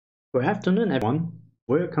Good afternoon, everyone.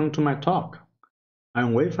 Welcome to my talk.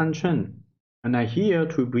 I'm Wei-Fan Chen, and I'm here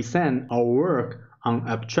to present our work on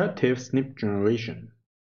abstractive snippet generation.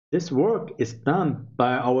 This work is done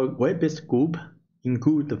by our Webis group,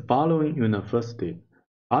 include the following universities: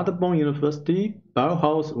 Paderborn University,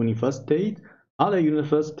 Bauhaus University, other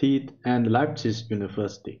universities, and Leipzig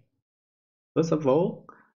University. First of all,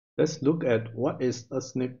 let's look at what is a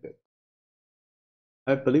snippet.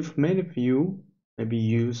 I believe many of you maybe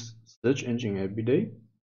use search engine every day.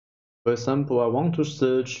 For example, I want to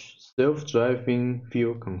search self-driving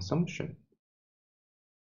fuel consumption.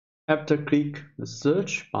 After click the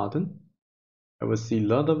search button, I will see a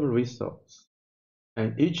lot of results,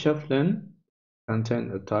 and each of them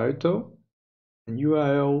contain a title, an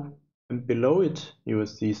URL, and below it you will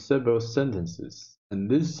see several sentences, and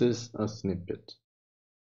this is a snippet.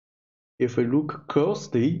 If we look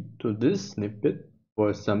closely to this snippet, for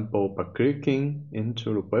example by clicking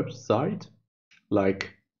into the website, like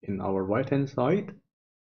in our right hand side,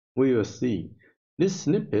 we will see this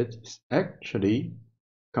snippet is actually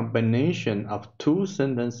a combination of two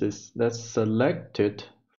sentences that's selected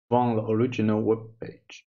from the original web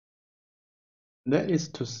page. That is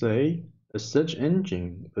to say, a search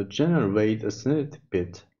engine will generate a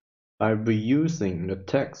snippet by reusing the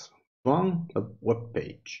text from the web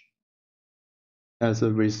page. As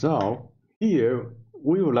a result, here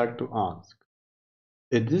we would like to ask,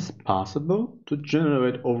 is it possible to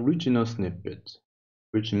generate original snippets,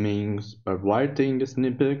 which means by writing the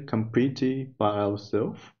snippet completely by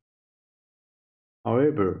ourselves?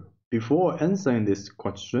 However, before answering this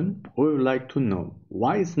question, we would like to know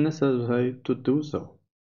why it's necessary to do so.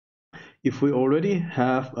 If we already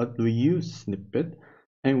have a reused snippet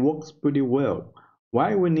and works pretty well,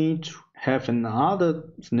 why we need to have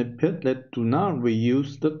another snippet that do not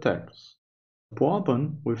reuse the text? The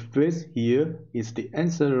problem we face here is the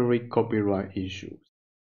ancillary copyright issues,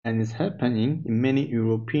 and it's happening in many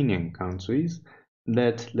European countries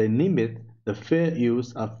that they limit the fair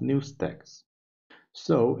use of news text.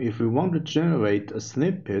 So if we want to generate a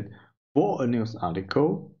snippet for a news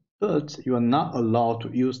article, but you are not allowed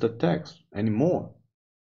to use the text anymore.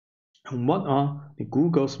 And what are the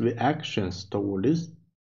Google's reactions toward this?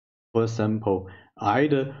 For example,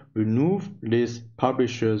 either remove these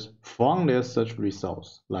publishers from their search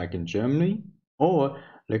results, like in Germany, or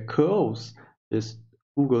they close this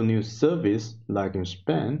Google News service, like in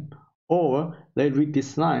Spain, or they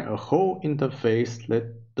redesign a whole interface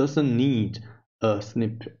that doesn't need a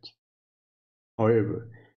snippet. However,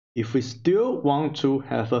 if we still want to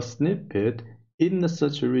have a snippet in the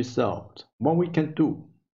search result, what we can do?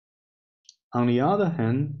 On the other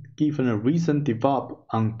hand, given a recent development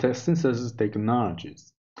on text synthesis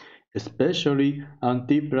technologies, especially on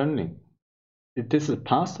deep learning, it is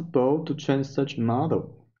possible to train such a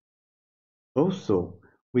model. Also,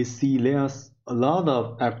 we see there's a lot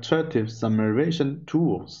of abstractive summarization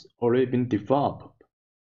tools already been developed.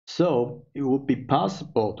 So it would be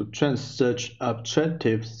possible to train such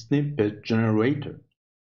abstractive snippet generator.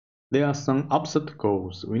 There are some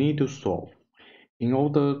obstacles we need to solve in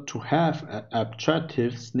order to have an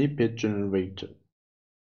abstractive snippet generator.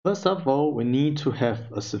 First of all, we need to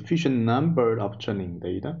have a sufficient number of training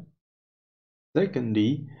data.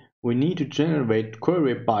 Secondly, we need to generate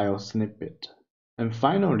queryable snippet. And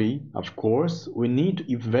finally, of course, we need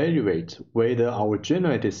to evaluate whether our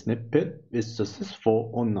generated snippet is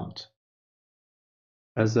successful or not.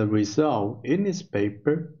 As a result, in this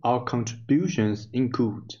paper, our contributions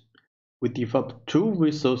include: we developed two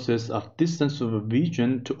resources of distance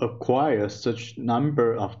supervision to acquire such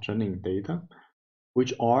number of training data,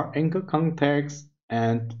 which are anchor context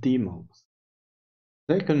and DMOZ.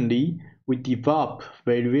 Secondly, we developed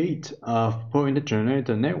variety of point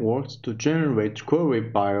generator networks to generate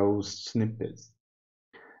queryable snippets.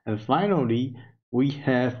 And finally, we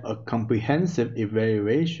have a comprehensive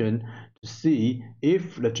evaluation to see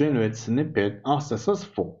if the generated snippets are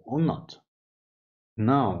successful or not.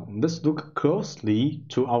 Now, let's look closely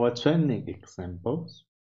to our training examples.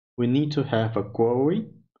 We need to have a query,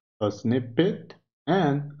 a snippet,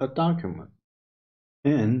 and a document.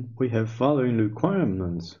 And we have following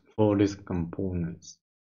requirements for these components.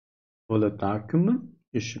 For the document,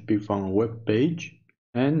 it should be from a web page,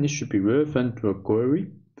 and it should be relevant to a query.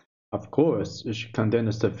 Of course, it should contain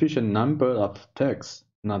a sufficient number of text,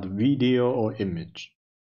 not video or image.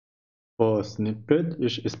 For a snippet, it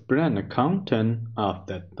should explain the content of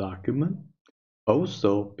that document.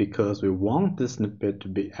 Also, because we want the snippet to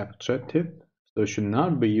be abstractive, so it should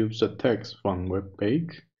not reuse the text from web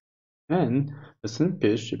page. And the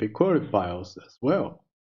snippet should be query files as well.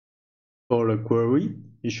 For the query,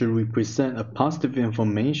 it should represent a positive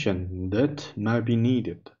information that might be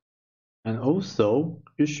needed. And also,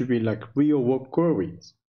 it should be like real-world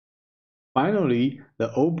queries. Finally,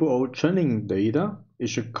 the overall training data, it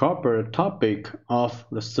should cover the topic of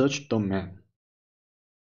the search domain.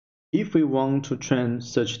 If we want to train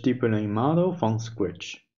such deep learning model from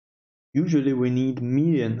scratch, usually we need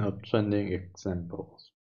millions of training examples.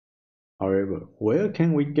 However, where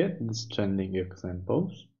can we get these training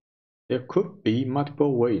examples? There could be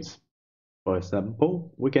multiple ways. For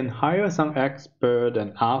example, we can hire some expert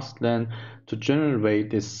and ask them to generate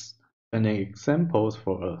these training examples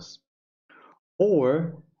for us.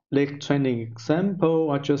 Or the training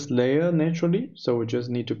examples are just layered naturally, so we just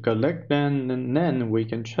need to collect them and then we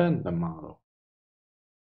can train the model.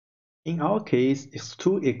 In our case, it's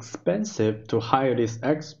too expensive to hire this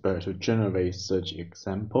expert to generate such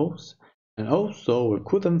examples, and also we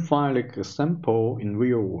couldn't find an example in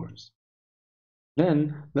real world.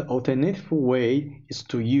 Then the alternative way is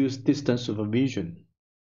to use distance supervision,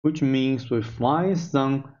 which means we find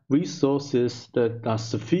some resources that are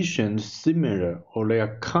sufficient similar or they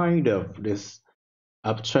are kind of this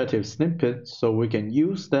abstractive snippet, so we can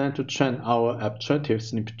use that to train our abstractive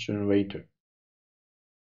snippet generator.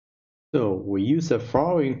 So we use the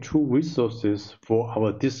following two resources for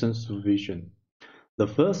our distance supervision. The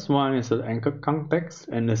first one is the anchor context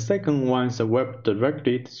and the second one is a web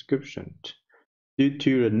directory description. Due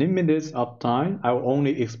to the limits of time, I will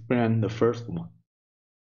only explain the first one.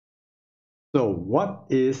 So what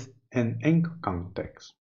is an anchor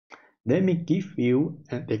context? Let me give you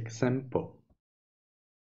an example.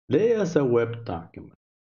 There is a web document,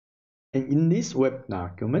 and in this web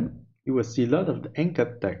document, you will see a lot of the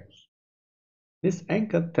anchor text. This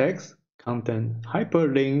anchor text contains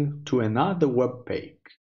hyperlink to another web page.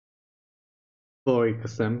 For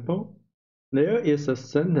example, there is a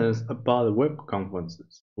sentence about web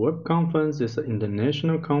conferences. Web conference is an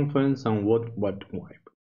international conference on World Wide Web.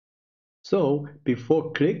 So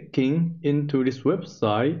before clicking into this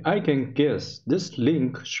website, I can guess this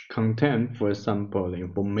link should contain, for example, the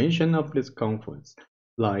information of this conference,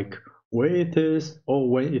 like where it is or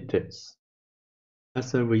when it is.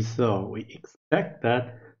 As a result, we expect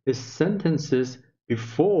that the sentences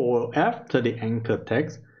before or after the anchor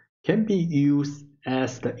text can be used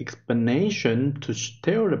as the explanation to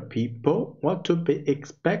tell the people what to be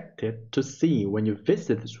expected to see when you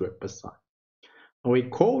visit this website. We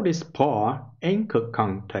call this part anchor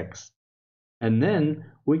context, and then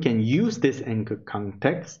we can use this anchor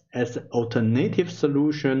context as an alternative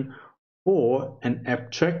solution for an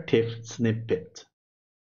abstractive snippet.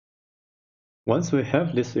 Once we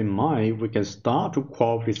have this in mind, we can start to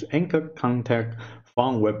call this anchor context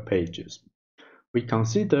from web pages. We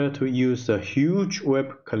consider to use a huge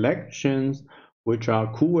web collections, which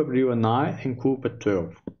are ClueWeb09 and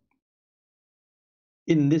ClueWeb12.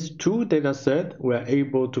 In these two datasets, we are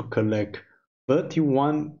able to collect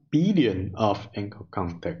 31 billion of anchor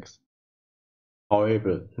contexts.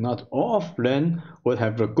 However, not all of them will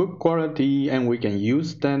have a good quality and we can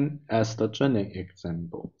use them as the training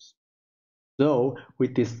examples. So we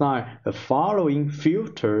design the following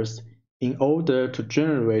filters in order to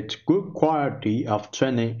generate good quality of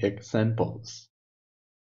training examples.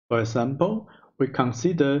 For example, we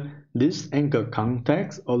consider this anchor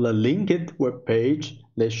context or the linked web page.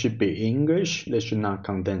 They should be English, they should not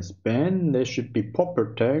contain spam, they should be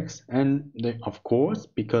proper text, and they, of course,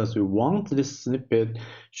 because we want this snippet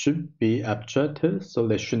should be abstracted, so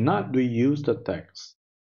they should not reuse the text.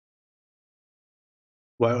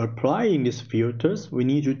 While applying these filters, we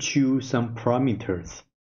need to choose some parameters.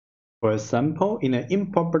 For example, in an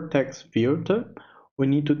improper text filter, we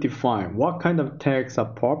need to define what kind of texts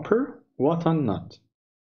are proper, what are not.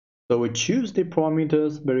 So we choose the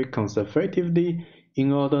parameters very conservatively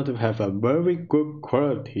in order to have a very good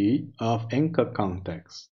quality of anchor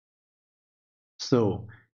context. So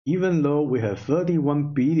even though we have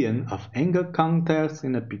 31 billion of anchor contexts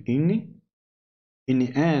in the beginning, in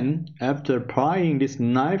the end, after applying these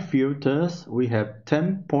 9 filters, we have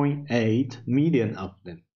 10.8 million of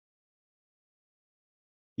them.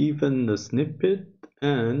 Given the snippet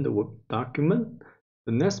and the web document,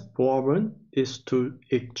 the next problem is to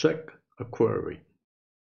extract a query.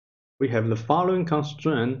 We have the following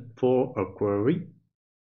constraint for a query.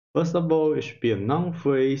 First of all, it should be a noun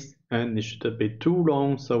phrase and it should be too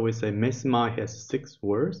long, so we say maximum has 6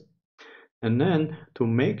 words. And then to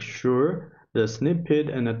make sure the snippet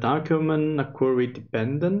and the document are query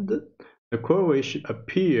dependent, the query should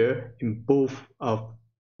appear in both of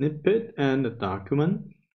snippet and the document.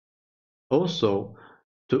 Also,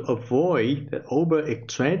 To avoid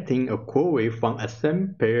over-extracting a query from a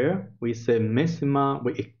same pair, we say maxima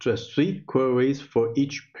we extract 3 queries for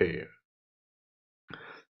each pair.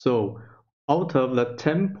 So, out of the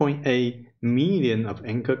 10.8 million of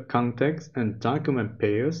anchor context and document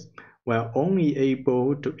pairs, we are only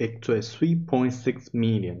able to extract 3.6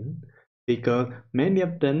 million because many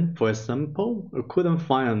of them, for example, couldn't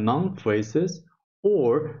find noun phrases,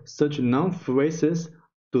 or such noun phrases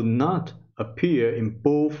do not appear in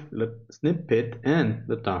both the snippet and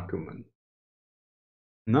the document.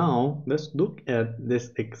 Now, let's look at this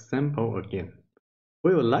example again.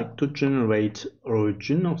 We would like to generate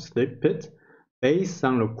original snippet based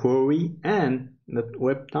on the query and the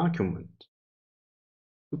web document.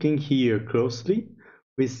 Looking here closely,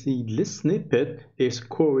 we see this snippet is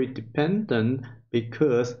query dependent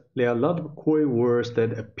because there are a lot of query words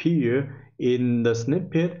that appear in the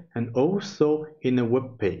snippet and also in the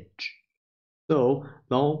web page. So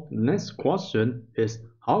now the next question is,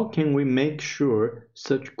 how can we make sure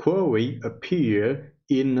such query appear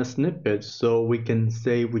in a snippet so we can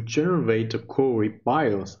say we generate a query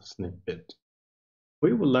bias snippet?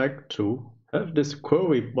 We would like to have this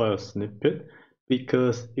query bias snippet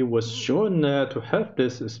because it was shown that to have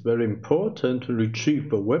this is very important to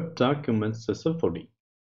retrieve a web document successfully.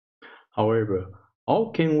 However,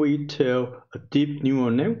 how can we tell a deep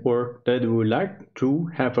neural network that we would like to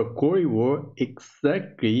have a query word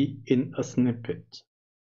exactly in a snippet?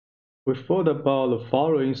 We thought about the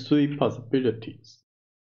following 3 possibilities.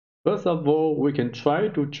 First of all, we can try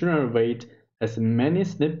to generate as many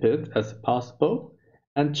snippets as possible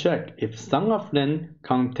and check if some of them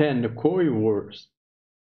contain the query words.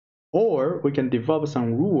 Or we can develop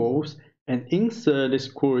some rules and insert these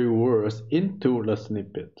query words into the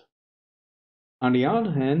snippet. On the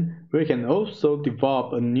other hand, we can also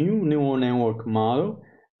develop a new neural network model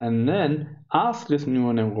and then ask this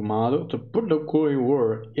neural network model to put the query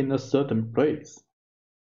word in a certain place.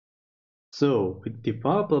 So we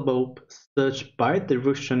develop such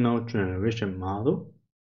bidirectional generation model,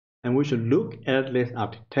 and we should look at this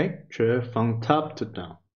architecture from top to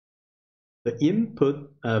down. The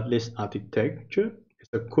input of this architecture is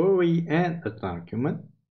a query and a document,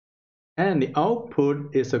 and the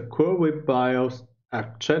output is a query bias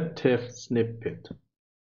abstractive snippet.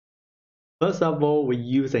 First of all, we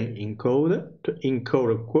use an encoder to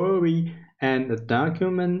encode a query and a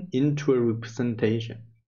document into a representation.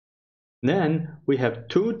 Then we have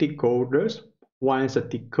 2 decoders. One is a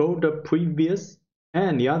decoder previous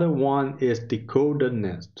and the other one is decoder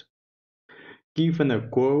next. Given a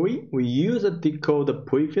query, we use a decoder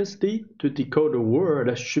previously to decode the word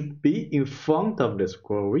that should be in front of this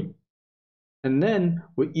query. And then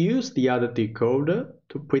we use the other decoder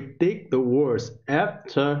to predict the words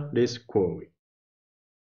after this query.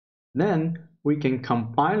 Then we can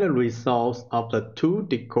combine the results of the 2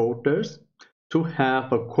 decoders to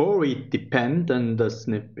have a query-dependent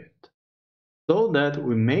snippet, so that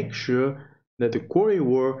we make sure that the query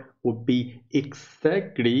word would be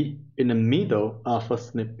exactly in the middle of a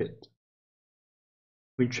snippet.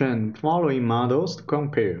 We train the following models to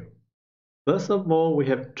compare. First of all, we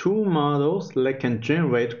have 2 models that can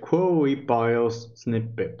generate query bias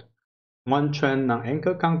snippet. One trained on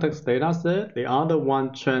anchor context dataset, the other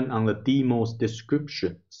one trained on the DMOZ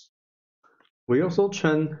descriptions. We also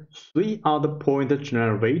train 3 other pointer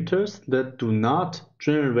generators that do not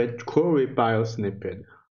generate query bias snippet.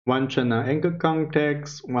 One trained on anchor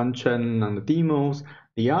context, one trained on the DMOZ,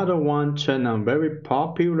 the other one trained on very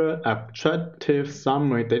popular abstractive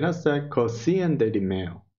summary dataset called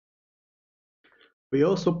CN-DailyMail. We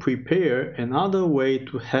also prepare another way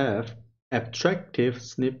to have abstractive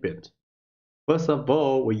snippet. First of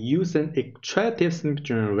all, we use an extractive snippet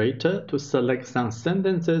generator to select some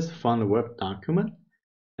sentences from the web document,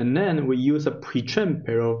 and then we use a pre-trained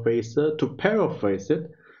paraphraser to paraphrase it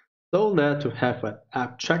so that to have an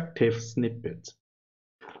abstractive snippet.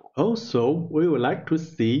 Also, we would like to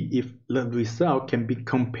see if the result can be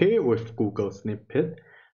compared with Google Snippet,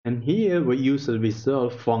 and here we use the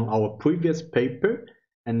result from our previous paper,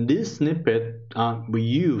 and this snippet we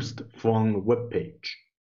used from the web page.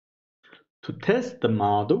 To test the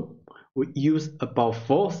model, we used about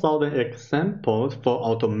 4,000 examples for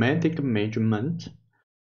automatic measurement.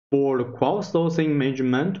 For the crowdsourcing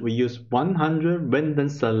measurement, we use 100 random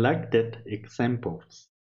selected examples.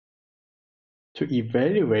 To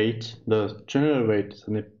evaluate the generated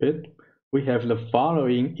snippet, we have the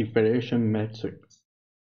following evaluation metrics.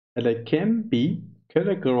 And they can be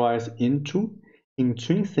categorized into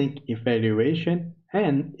intrinsic evaluation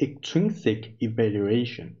and extrinsic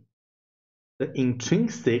evaluation. The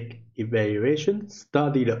intrinsic evaluation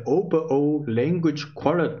study the overall language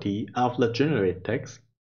quality of the generated text.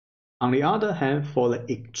 On the other hand, for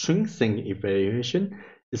the extrinsic evaluation,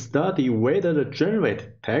 it studies whether the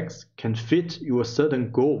generated text can fit your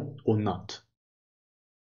certain goal or not.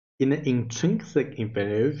 In the intrinsic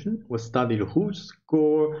evaluation, we study the whole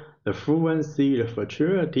score, the fluency, the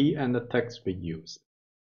facility, and the text reuse.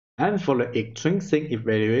 And for the extrinsic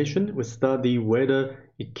evaluation, we study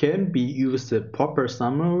whether it can be used as a proper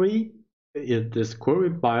summary in this query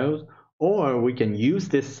bios, or we can use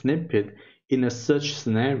this snippet in a search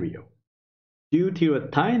scenario. Due to the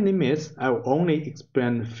time limits, I will only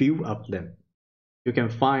explain a few of them. You can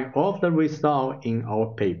find all the results in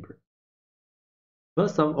our paper.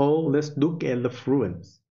 First of all, let's look at the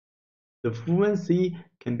fluency. The fluency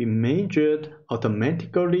can be measured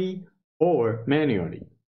automatically or manually.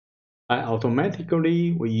 By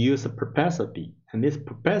automatically, we use a propensity, and this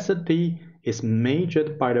propensity is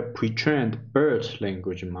measured by the pre-trained BERT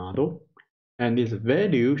language model, and its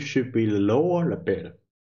value should be the lower the better.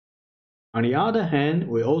 On the other hand,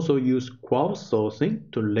 we also use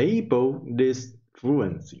crowdsourcing to label this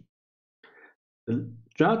fluency. The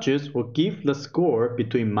judges will give the score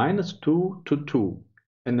between -2 to 2,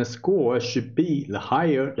 and the score should be the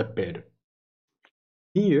higher the better.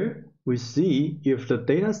 Here, we see if the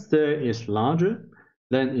dataset is larger,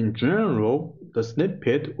 then in general, the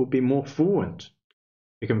snippet will be more fluent.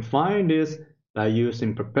 You can find this by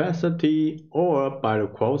using propensity or by the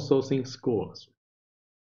crowdsourcing scores.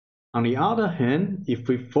 On the other hand, if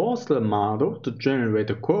we force the model to generate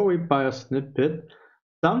a query bias snippet,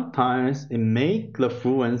 sometimes it makes the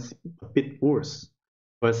fluency a bit worse.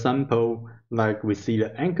 For example, like we see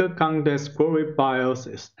the anchor context query bias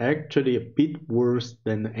is actually a bit worse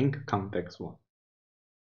than the anchor context one.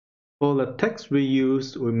 For the text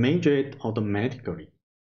reuse, we measure it automatically.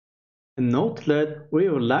 And note that we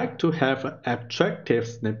would like to have an abstractive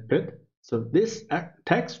snippet, so this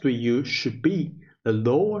text reuse should be the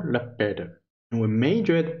lower the better, and we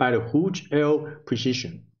measure it by the Hooge L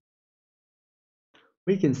precision.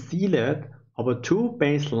 We can see that our two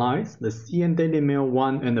baselines, the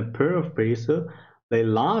CNDML1 and the paraphraser, they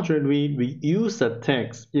largely reuse the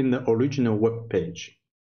text in the original web page.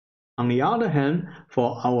 On the other hand,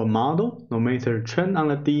 for our model, no matter Chen on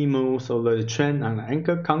the DMOZ or the Chen on the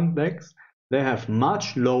anchor context, they have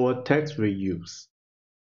much lower text reuse.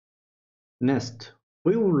 Next,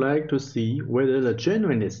 we would like to see whether the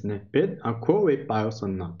generated snippet are query bios or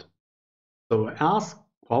not. So we ask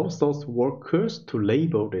crowdsourced workers to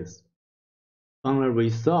label this. On the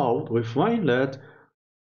result, we find that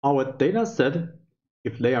our dataset,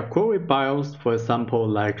 if they are query bios, for example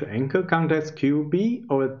like the anchor context QB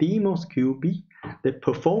or the DMOZ QB, they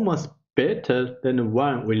perform much better than the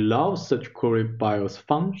one without such query bios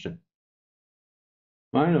function.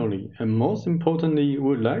 Finally, and most importantly, we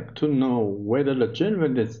would like to know whether the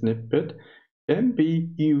generated snippet can be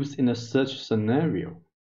used in a search scenario.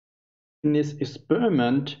 In this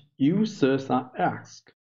experiment, users are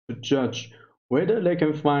asked to judge whether they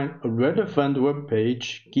can find a relevant web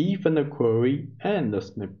page given the query and the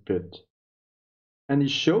snippet. And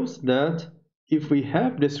it shows that if we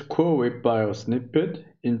have this query bias snippet,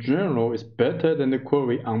 in general is better than the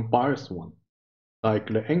query unbiased one.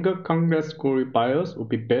 Like the anchor context query bias would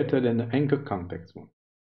be better than the anchor context one.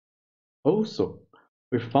 Also,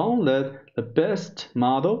 we found that the best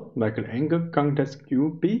model, like the anchor context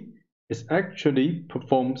QB, is actually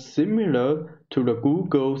performed similar to the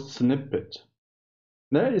Google snippet.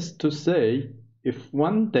 That is to say, if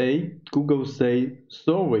one day Google say,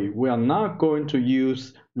 sorry, we are not going to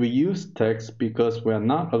use reuse text because we are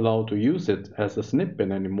not allowed to use it as a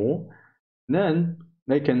snippet anymore, then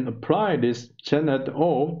they can apply this Chen et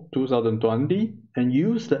al. 2020 and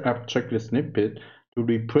use the abstracted snippet to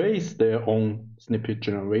replace their own snippet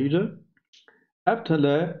generator. After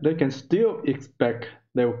that, they can still expect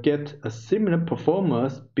they will get a similar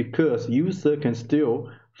performance because user can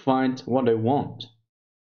still find what they want.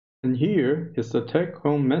 And here is the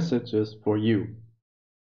take-home messages for you.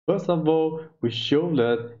 First of all, we show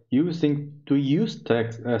that using reuse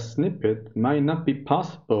text as snippet might not be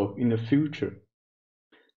possible in the future.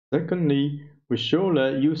 Secondly, we show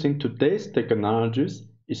that using today's technologies,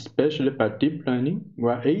 especially by deep learning, we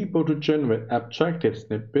are able to generate abstractive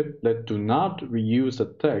snippets that do not reuse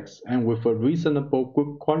the text and with a reasonable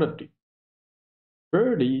good quality.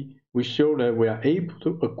 Thirdly, we show that we are able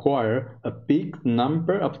to acquire a big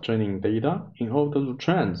number of training data in order to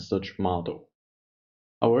train such model.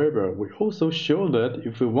 However, we also show that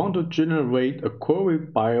if we want to generate a query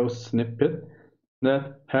bias snippet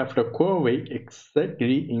that have the query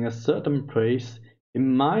exactly in a certain place, it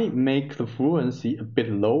might make the fluency a bit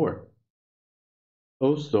lower.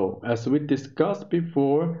 Also, as we discussed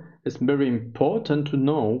before, it's very important to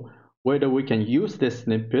know whether we can use this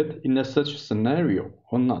snippet in such scenario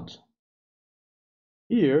or not.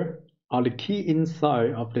 Here are the key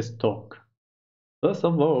insights of this talk. First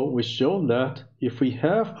of all, we show that if we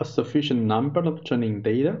have a sufficient number of training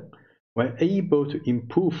data, we're able to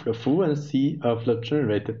improve the fluency of the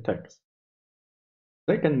generated text.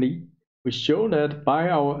 Secondly, we show that by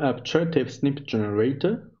our abstractive snippet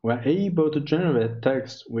generator, we're able to generate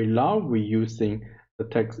text without reusing the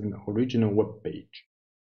text in the original web page.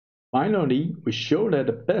 Finally, we show that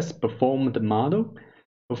the best performed model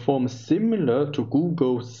performs similar to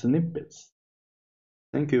Google's snippets.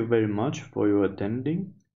 Thank you very much for your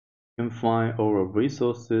attending. You can find our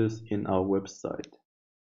resources in our website,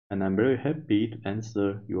 and I'm very happy to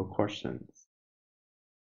answer your questions.